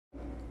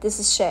This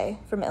is Shay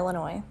from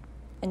Illinois,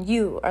 and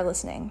you are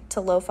listening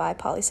to Lofi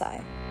Poli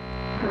Sci.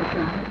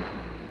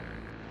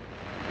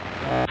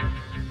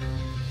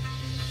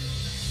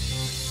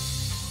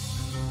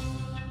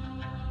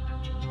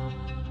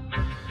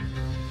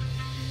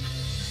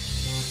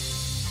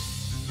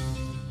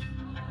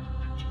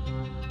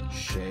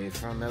 Shay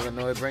from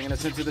Illinois bringing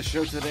us into the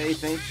show today.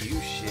 Thank you,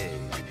 Shay.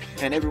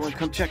 And everyone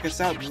come check us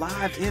out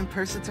live in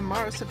person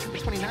tomorrow, September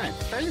 29th,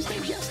 Thursday.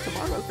 Yes,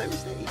 tomorrow,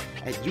 Thursday,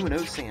 at UNO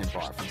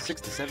Sandbar from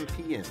 6 to 7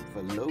 p.m.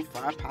 for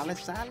Lofi Poli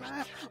Sci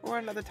Live, or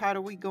another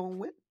title we going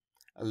with,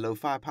 a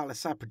Lofi Poli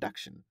Sci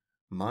production.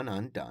 Mun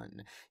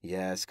undone.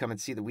 Yes, come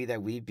and see the we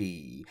that we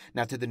be.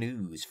 Now to the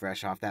news,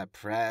 fresh off that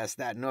press,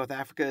 that North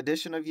Africa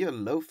edition of your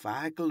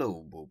Lo-Fi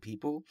Global,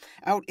 people.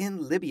 Out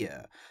in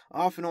Libya,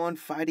 off and on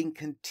fighting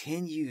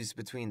continues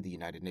between the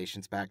United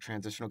Nations-backed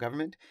transitional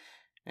government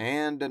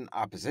and an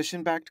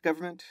opposition-backed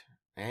government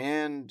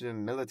and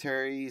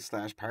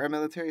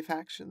military/paramilitary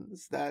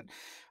factions that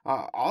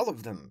all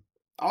of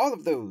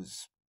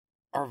those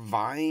are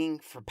vying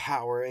for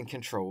power and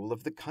control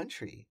of the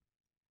country.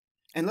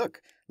 And look,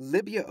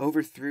 Libya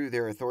overthrew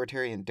their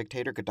authoritarian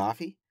dictator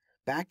Gaddafi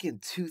back in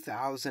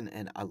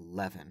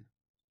 2011,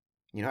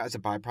 as a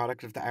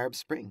byproduct of the Arab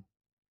Spring.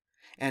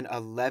 And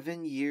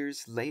 11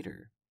 years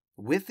later,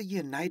 with the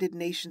United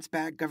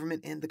Nations-backed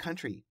government in the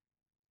country,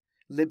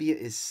 Libya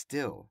is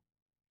still,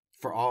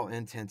 for all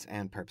intents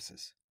and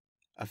purposes,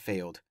 a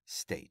failed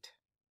state.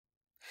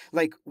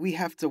 Like, we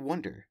have to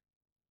wonder.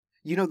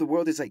 The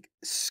world is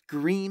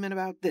screaming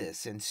about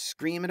this and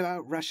screaming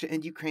about Russia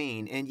and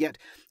Ukraine, and yet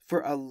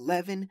for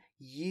 11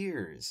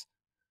 years,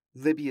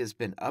 Libya's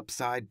been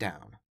upside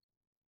down,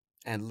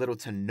 and little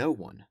to no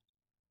one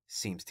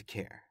seems to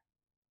care.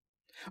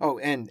 Oh,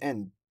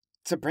 and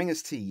to bring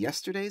us to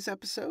yesterday's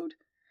episode,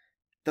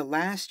 the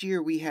last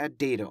year we had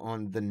data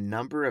on the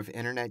number of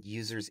internet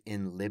users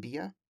in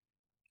Libya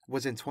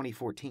was in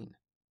 2014,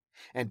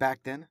 and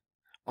back then,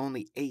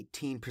 only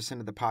 18%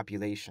 of the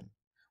population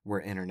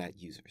were internet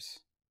users.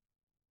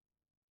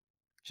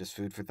 Just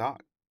food for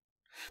thought.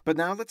 But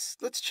now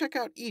let's check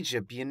out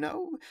Egypt,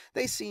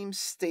 They seem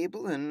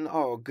stable and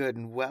all good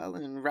and well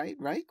and right?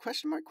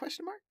 Question mark?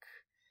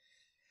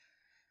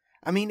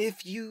 I mean,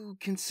 if you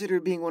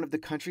consider being one of the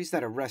countries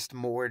that arrest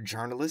more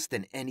journalists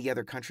than any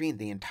other country in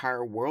the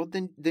entire world,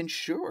 then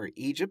sure,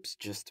 Egypt's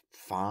just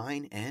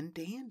fine and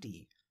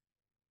dandy.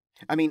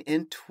 I mean,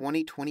 in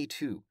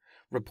 2022,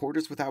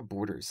 Reporters Without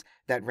Borders,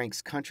 that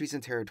ranks countries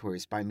and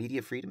territories by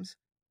media freedoms,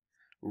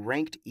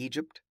 ranked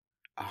Egypt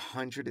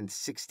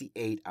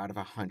 168 out of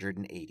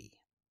 180.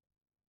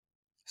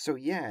 So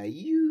yeah,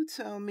 you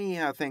tell me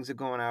how things are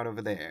going out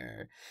over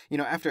there.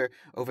 After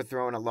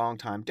overthrowing a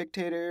longtime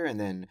dictator, and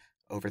then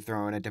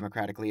overthrowing a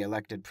democratically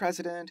elected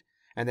president,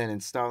 and then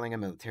installing a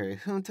military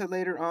junta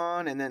later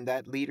on, and then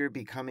that leader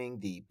becoming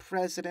the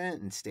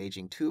president and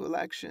staging 2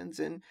 elections,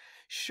 and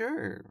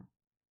sure,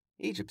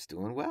 Egypt's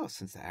doing well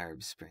since the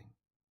Arab Spring.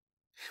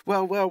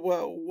 Well,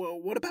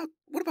 what about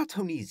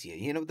Tunisia,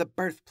 the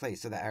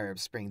birthplace of the Arab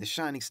Spring, the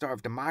shining star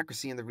of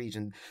democracy in the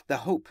region, the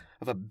hope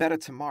of a better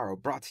tomorrow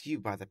brought to you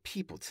by the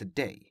people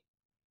today?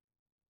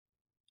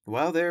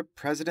 Well, their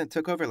president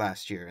took over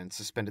last year and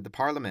suspended the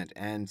parliament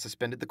and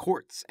suspended the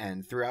courts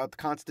and threw out the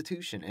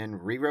constitution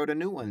and rewrote a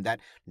new one that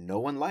no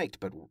one liked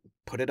but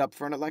put it up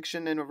for an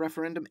election and a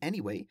referendum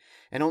anyway,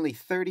 and only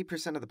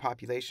 30% of the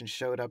population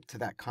showed up to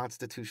that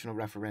constitutional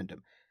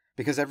referendum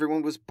because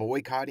everyone was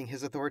boycotting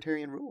his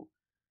authoritarian rule.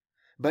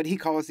 But he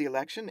calls the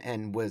election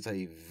and was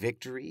a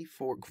victory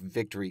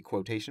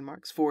quotation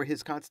marks, for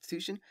his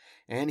constitution,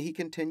 and he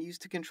continues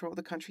to control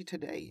the country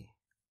today.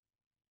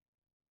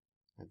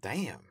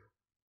 Damn.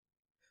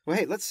 Well,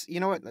 hey,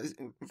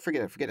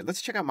 forget it.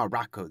 Let's check out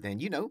Morocco then.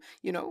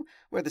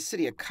 Where the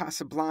city of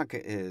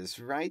Casablanca is,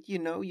 right?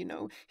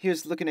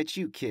 Here's looking at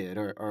you, kid.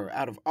 Or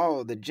out of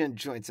all the gin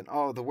joints in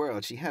all the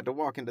world, she had to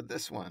walk into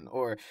this one.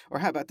 Or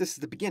how about this is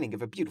the beginning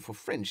of a beautiful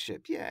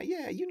friendship? Yeah,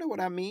 you know what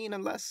I mean.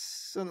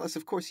 Unless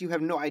of course you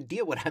have no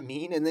idea what I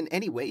mean. And then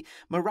anyway,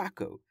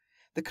 Morocco,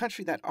 the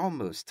country that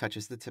almost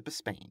touches the tip of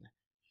Spain.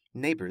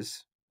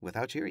 Neighbors with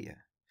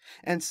Algeria.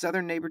 And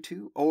southern neighbor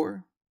too,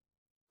 or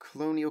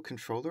colonial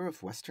controller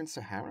of Western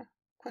Sahara?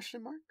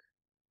 Question mark.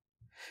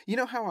 You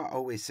know how I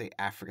always say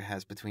Africa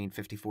has between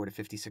 54 to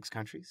 56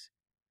 countries?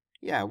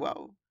 Yeah,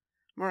 well,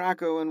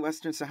 Morocco and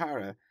Western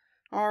Sahara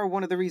are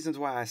one of the reasons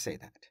why I say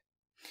that.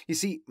 You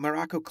see,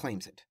 Morocco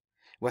claims it.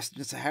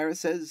 Western Sahara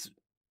says,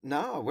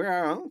 no, we're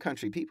our own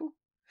country, people.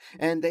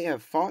 And they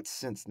have fought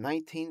since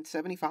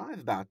 1975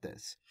 about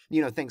this.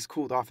 Things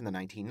cooled off in the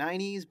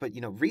 1990s, but,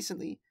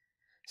 recently,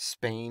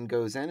 Spain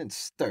goes in and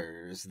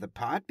stirs the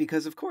pot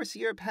because, of course,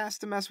 Europe has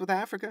to mess with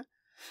Africa.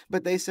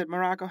 But they said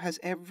Morocco has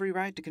every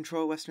right to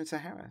control Western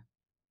Sahara.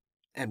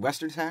 And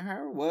Western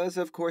Sahara was,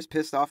 of course,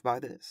 pissed off by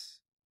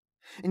this.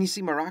 And you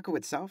see, Morocco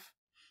itself,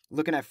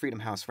 looking at Freedom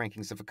House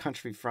rankings of a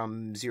country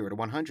from 0 to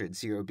 100,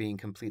 0 being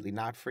completely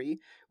not free,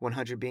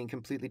 100 being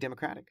completely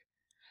democratic,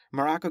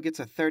 Morocco gets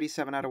a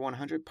 37 out of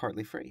 100,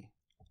 partly free.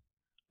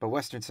 But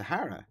Western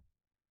Sahara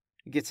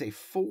gets a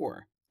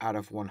 4 out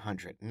of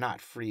 100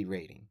 not free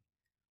rating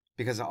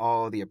because of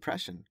all the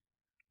oppression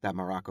that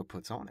Morocco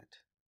puts on it.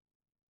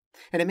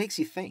 And it makes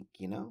you think,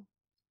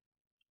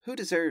 who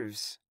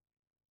deserves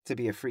to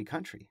be a free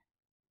country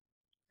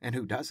and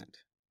who doesn't?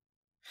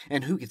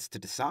 And who gets to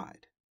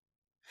decide?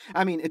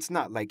 I mean, it's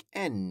not like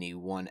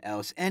anyone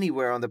else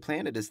anywhere on the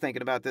planet is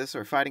thinking about this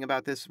or fighting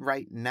about this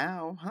right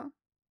now, huh?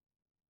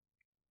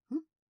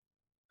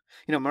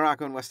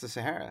 Morocco and West of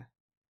Sahara,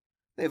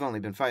 they've only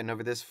been fighting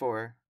over this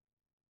for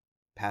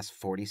past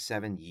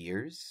 47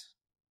 years.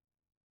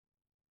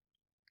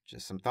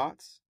 Just some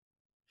thoughts.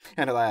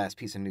 And a last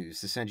piece of news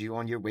to send you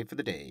on your way for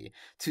the day.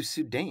 To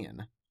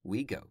Sudan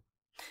we go.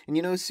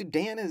 And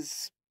Sudan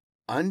is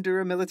under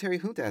a military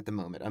junta at the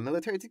moment, a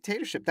military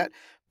dictatorship that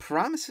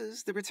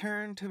promises the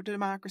return to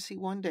democracy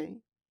one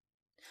day.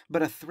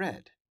 But a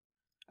thread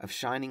of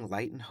shining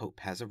light and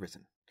hope has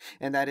arisen,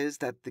 and that is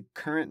that the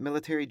current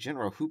military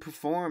general who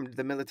performed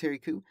the military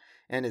coup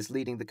and is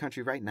leading the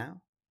country right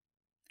now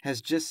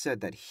has just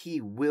said that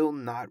he will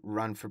not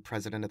run for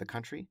president of the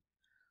country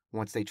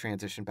once they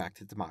transition back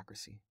to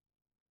democracy.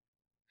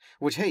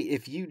 Which, hey,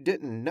 if you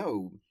didn't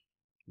know,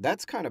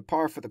 that's kind of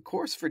par for the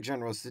course for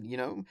generals.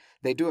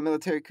 They do a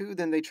military coup,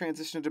 then they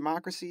transition to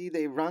democracy,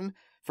 they run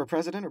for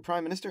president or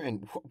prime minister,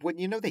 and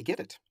they get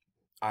it.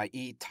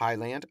 I.e.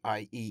 Thailand,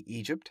 i.e.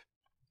 Egypt.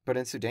 But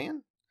in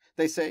Sudan,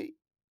 they say,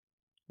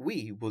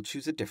 we will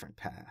choose a different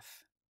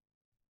path.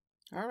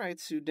 All right,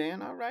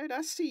 Sudan, all right,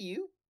 I see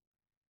you.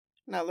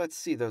 Now let's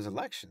see those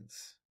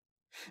elections.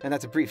 And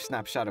that's a brief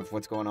snapshot of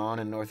what's going on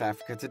in North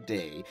Africa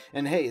today.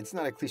 And hey, it's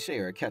not a cliche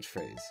or a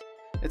catchphrase.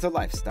 It's a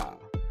lifestyle.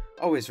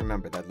 Always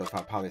remember that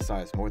Lofi Poli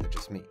Sci is more than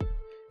just me.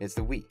 It's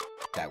the we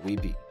that we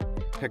be.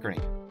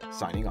 Pickering,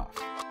 signing off.